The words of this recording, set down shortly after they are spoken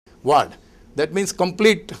ward. That means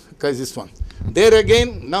complete this one. There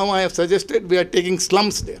again, now I have suggested we are taking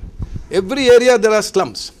slums there. Every area there are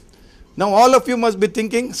slums. Now all of you must be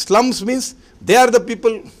thinking slums means they are the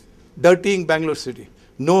people dirtying Bangalore city.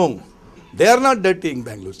 No, they are not dirtying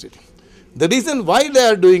Bangalore city. The reason why they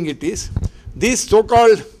are doing it is these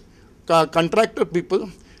so-called contractor people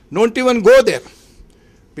don't even go there.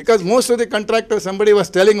 Because most of the contractors, somebody was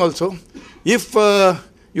telling also, if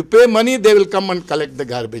you pay money, they will come and collect the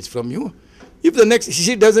garbage from you. If the next,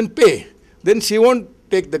 she doesn't pay, then she won't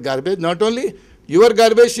take the garbage. Not only your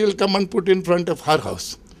garbage, she will come and put in front of her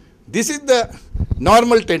house. This is the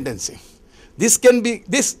normal tendency.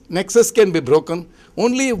 This nexus can be broken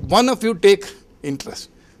only if one of you take interest.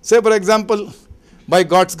 Say, for example, by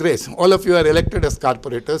God's grace, all of you are elected as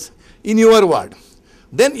corporators in your ward.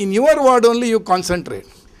 Then in your ward only you concentrate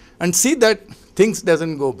and see that things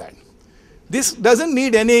doesn't go bad. This doesn't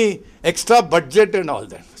need any extra budget and all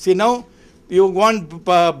that. See, now you want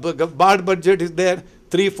bar budget is there,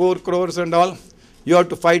 3-4 crores and all. You have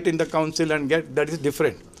to fight in the council and get, that is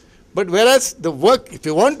different. But whereas the work, if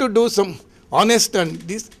you want to do some honest and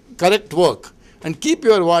this correct work and keep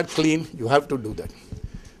your ward clean, you have to do that.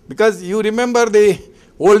 Because you remember the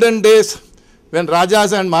olden days when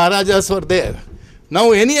Rajas and Maharajas were there.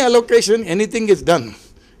 Now any allocation, anything is done,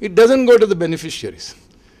 it doesn't go to the beneficiaries.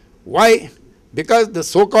 Why? Because the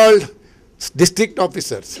so-called district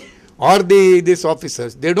officers or these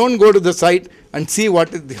officers, they don't go to the site and see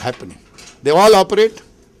what is happening. They all operate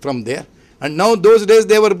from there. And now those days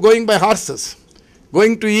they were going by horses,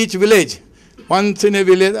 going to each village, once in a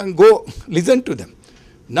village and go listen to them.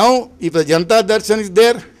 Now if a Janata Darshan is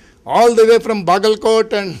there, all the way from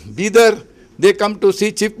Bagalkot and Bidar, they come to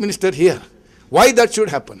see Chief Minister here. Why that should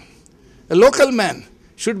happen? A local man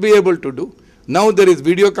should be able to do. Now there is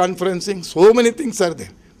video conferencing, so many things are there.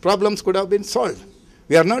 Problems could have been solved.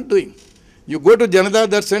 We are not doing. You go to Janata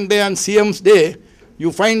Darshan Day and CM's Day,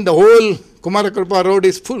 you find the whole Kumarakrupa road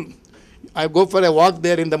is full. I go for a walk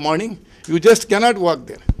there in the morning, you just cannot walk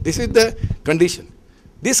there. This is the condition.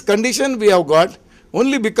 This condition we have got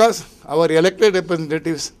only because our elected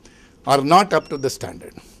representatives are not up to the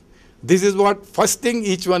standard. This is what first thing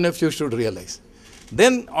each one of you should realize.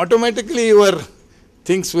 Then automatically your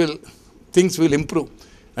things will improve.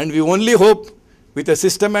 And we only hope with a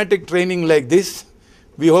systematic training like this,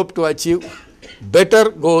 we hope to achieve better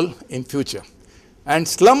goal in future. And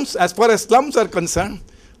slums, as far as slums are concerned,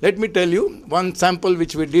 let me tell you one sample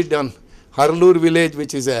which we did on Harlur village,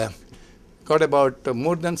 which is got about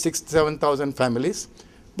more than 6,000-7,000 families,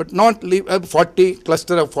 but not a 40,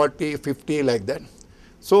 cluster of 40, 50 like that.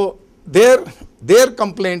 So their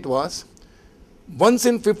complaint was once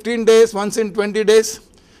in 15 days, once in 20 days,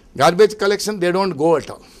 garbage collection, they don't go at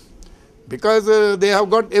all. Because they have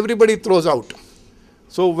got, everybody throws out.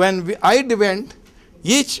 So when I went,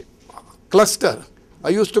 each cluster, I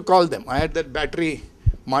used to call them. I had that battery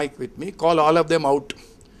mic with me, call all of them out.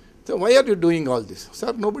 So why are you doing all this?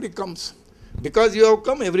 Sir, nobody comes. Because you have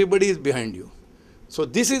come, everybody is behind you. So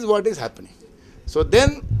this is what is happening. So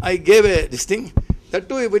then I gave this thing, that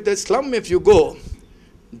too with the slum if you go,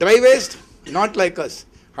 dry waste, not like us.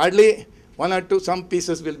 Hardly 1 or 2, some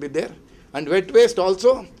pieces will be there. And wet waste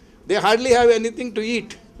also, they hardly have anything to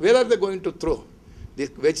eat. Where are they going to throw? The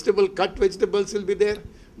cut vegetables will be there.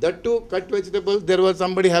 That too, cut vegetables, there was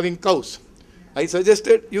somebody having cows. I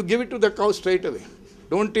suggested you give it to the cow straight away.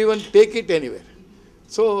 Don't even take it anywhere.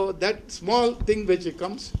 So that small thing which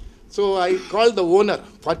comes, so I called the owner.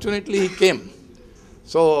 Fortunately, he came.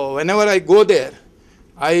 So whenever I go there,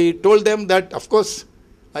 I told them that, of course,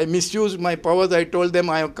 I misused my powers. I told them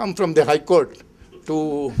I have come from the High Court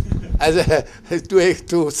to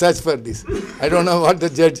search for this. I don't know what the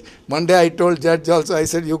judge. One day I told judge also, I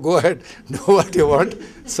said, you go ahead, do what you want.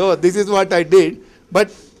 So this is what I did.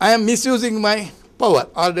 But I am misusing my power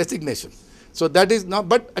or designation. So that is not,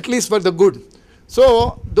 but at least for the good.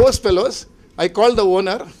 So those fellows, I called the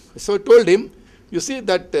owner. So I told him, you see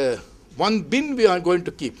that one bin we are going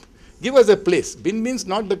to keep. Give us a place. Bin means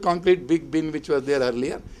not the concrete big bin which was there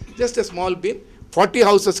earlier. Just a small bin, 40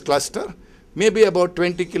 houses cluster, maybe about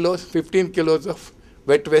 20 kilos, 15 kilos of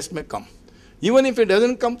wet waste may come. Even if it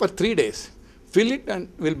doesn't come for 3 days, fill it and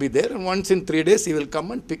will be there. And once in 3 days, he will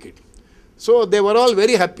come and pick it. So they were all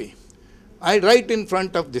very happy. I write in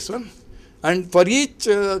front of this one. And for each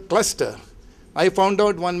cluster, I found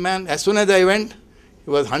out one man, as soon as I went, it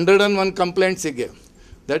was 101 complaints he gave.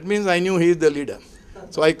 That means I knew he is the leader.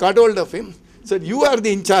 So I caught hold of him, said, you are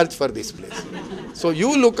the in charge for this place. So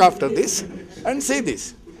you look after this and say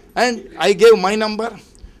this. And I gave my number,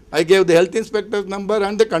 I gave the health inspector's number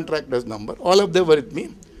and the contractor's number. All of them were with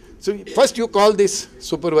me. So first you call this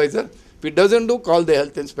supervisor. If it doesn't do, call the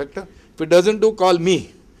health inspector. If it doesn't do, call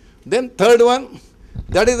me. Then third one,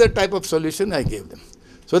 that is the type of solution I gave them.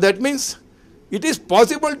 So that means it is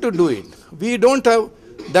possible to do it. We don't have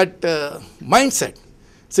that mindset.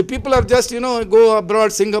 See, people are just, go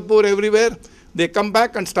abroad, Singapore, everywhere. They come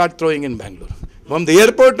back and start throwing in Bangalore. From the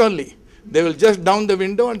airport only, they will just down the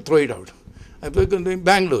window and throw it out. In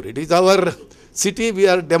Bangalore, it is our city, we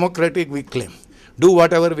are democratic, we claim. Do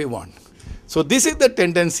whatever we want. So this is the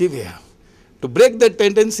tendency we have. To break that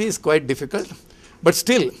tendency is quite difficult. But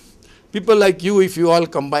still, people like you, if you all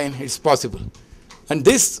combine, it's possible. And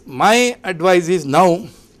this, my advice is now,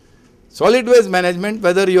 solid waste management,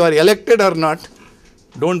 whether you are elected or not,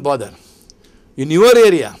 don't bother. In your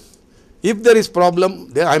area, if there is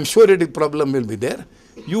problem, I am sure a problem will be there,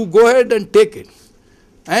 you go ahead and take it.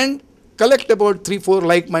 And collect about 3-4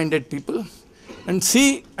 like-minded people and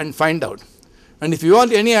see and find out. And if you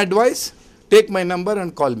want any advice, take my number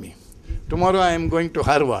and call me. Tomorrow I am going to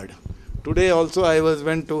Harvard. Today also I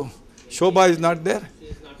went to, Shobha is not there,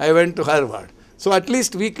 I went to Harvard. So at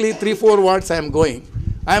least weekly 3-4 wards I am going.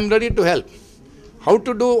 I am ready to help. How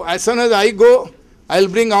to do, as soon as I go, I will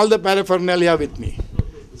bring all the paraphernalia with me.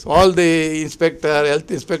 So all the inspector, health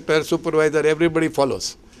inspector, supervisor, everybody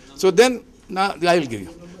follows. So then now I will give you.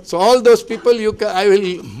 So all those people I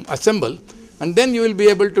will assemble, and then you will be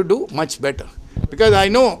able to do much better. Because I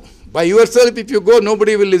know by yourself if you go,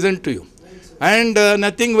 nobody will listen to you. And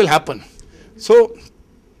nothing will happen. So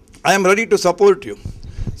I am ready to support you.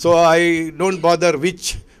 So I don't bother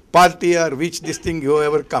which party or which this thing,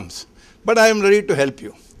 whoever comes. But I am ready to help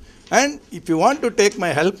you. And if you want to take my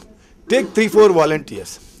help, take 3-4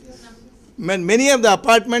 volunteers. Many of the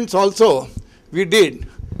apartments also we did.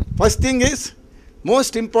 First thing is,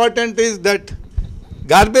 most important is that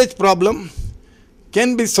garbage problem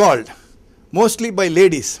can be solved mostly by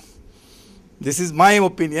ladies. This is my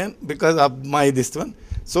opinion because of this one.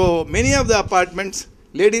 So many of the apartments,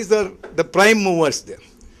 ladies are the prime movers there.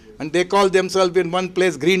 And they call themselves in one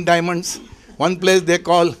place Green Diamonds, one place they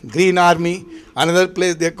call Green Army, another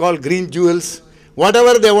place they call Green Jewels.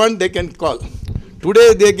 Whatever they want, they can call.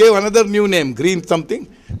 Today they gave another new name, Green something.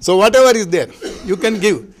 So whatever is there, you can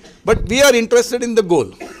give. But we are interested in the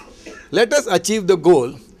goal. Let us achieve the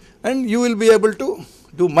goal and you will be able to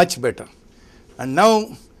do much better. And now,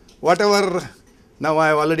 whatever, now I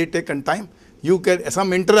have already taken time, you can,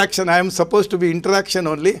 some interaction, I am supposed to be interaction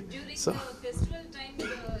only. During the festival time, the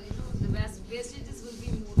wastages will be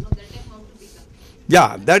more. Now that time how to be done?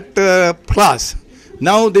 Yeah, that class.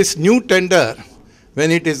 Now this new tender, when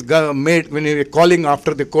it is made, when you are calling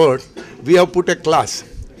after the court, we have put a class.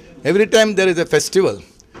 Every time there is a festival.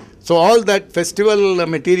 So all that festival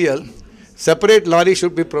material, separate lorry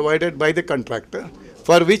should be provided by the contractor,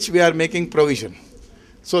 for which we are making provision.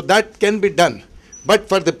 So that can be done. But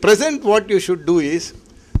for the present, what you should do is,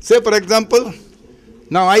 say for example,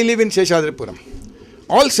 now I live in Seshadripuram.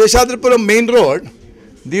 All Seshadripuram main road,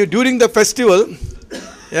 during the festival,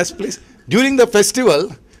 yes please, during the festival,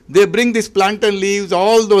 they bring this plantain leaves,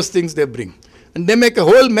 all those things they bring. And they make a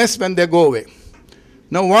whole mess when they go away.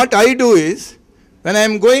 Now what I do is, when I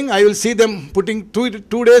am going, I will see them putting 2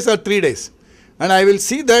 days or 3 days. And I will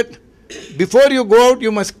see that before you go out,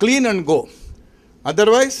 you must clean and go.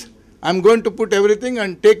 Otherwise, I am going to put everything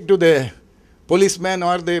and take to the policeman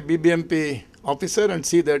or the BBMP officer and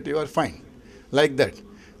see that you are fine. Like that.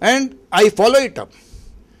 And I follow it up.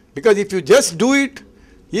 Because if you just do it,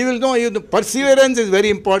 you will know the perseverance is very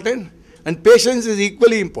important and patience is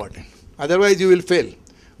equally important. Otherwise, you will fail.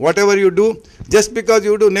 Whatever you do, just because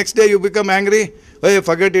you do, next day you become angry, hey,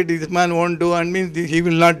 forget it, this man won't do, and means he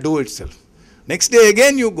will not do itself. Next day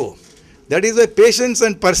again you go. That is why patience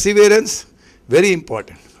and perseverance, very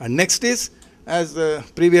important. And next is, as the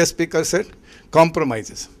previous speaker said,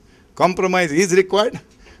 compromises. Compromise is required,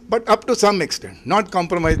 but up to some extent, not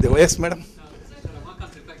compromise. Yes, madam? Sir,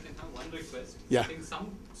 Ramakant, if I can have one request. Yeah. I think some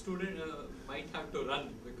student might have to run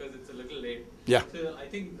because it's a little late. Yeah. So I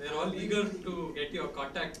think they're all eager to get your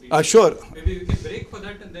contact details. Sure. Maybe we can break for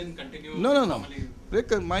that and then continue. No. Normally. Break,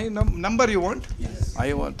 my number you want? Yes.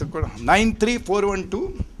 I want to go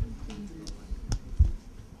 93412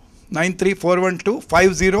 93412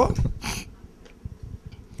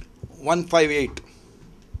 50158.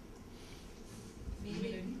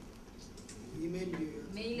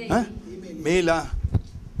 Huh? Mail.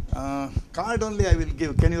 Card only I will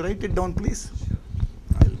give. Can you write it down, please? Sure.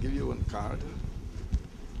 I will give you one card.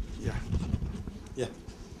 Yeah.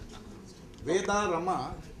 Veda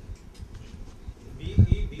Rama.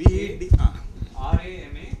 VEDA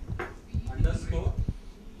RAMA _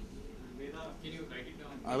 Veda. Can you write it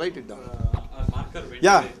down? Write it down. Our marker went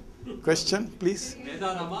Yeah. away. Question, please.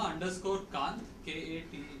 Vedarama _ Kant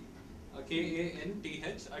KANTH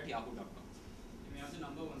at yahoo.com. You may have the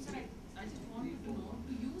number once again. I just wanted to know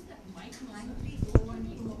to use that mic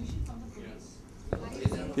permission from the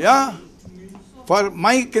police. Yeah, for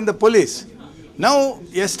mic in the police. Now,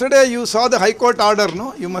 yesterday you saw the High Court order,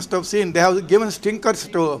 no? You must have seen. They have given stinkers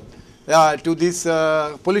to this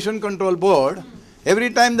Pollution Control Board.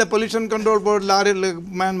 Every time the Pollution Control Board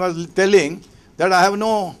man was telling that I have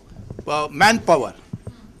no manpower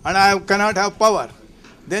and I cannot have power.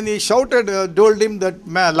 Then he shouted, told him that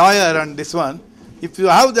lawyer and this one, if you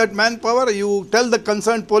have that manpower, you tell the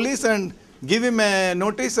concerned police and give him a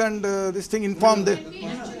notice and this thing inform them.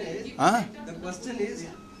 Huh? The question is,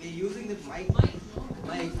 we are using the mic.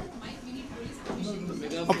 We need police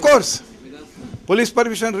permission. Of course, police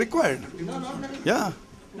permission required. Yeah.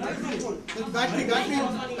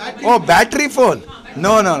 Oh, battery phone.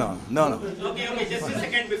 No. Okay, just a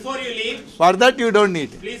second before you leave. For that you don't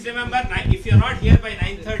need. Please remember, if you're not here by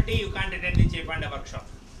 9:30, you can't attend the Chepanda workshop.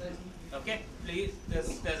 Okay, please.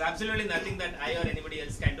 There's absolutely nothing that I or anybody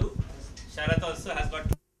else can do. Sharath also has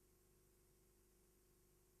got.